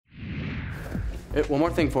One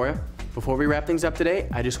more thing for you. Before we wrap things up today,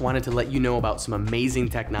 I just wanted to let you know about some amazing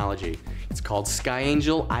technology. It's called Sky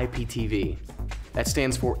Angel IPTV. That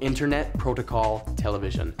stands for Internet Protocol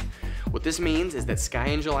Television. What this means is that Sky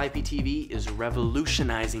Angel IPTV is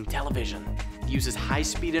revolutionizing television. It uses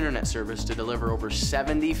high-speed internet service to deliver over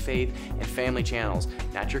 70 faith and family channels,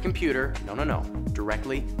 not your computer, no,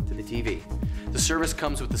 directly to the TV. The service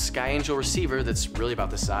comes with the Sky Angel receiver that's really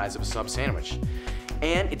about the size of a sub sandwich.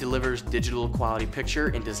 And it delivers digital quality picture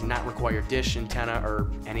and does not require dish, antenna, or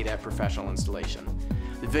any of that professional installation.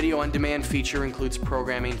 The video on demand feature includes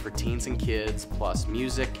programming for teens and kids, plus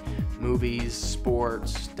music, movies,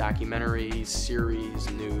 sports, documentaries, series,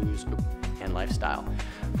 news, and lifestyle.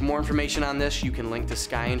 For more information on this, you can link to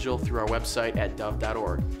Sky Angel through our website at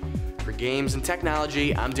dove.org. For games and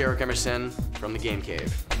technology, I'm Derek Emerson from the Game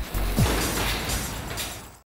Cave.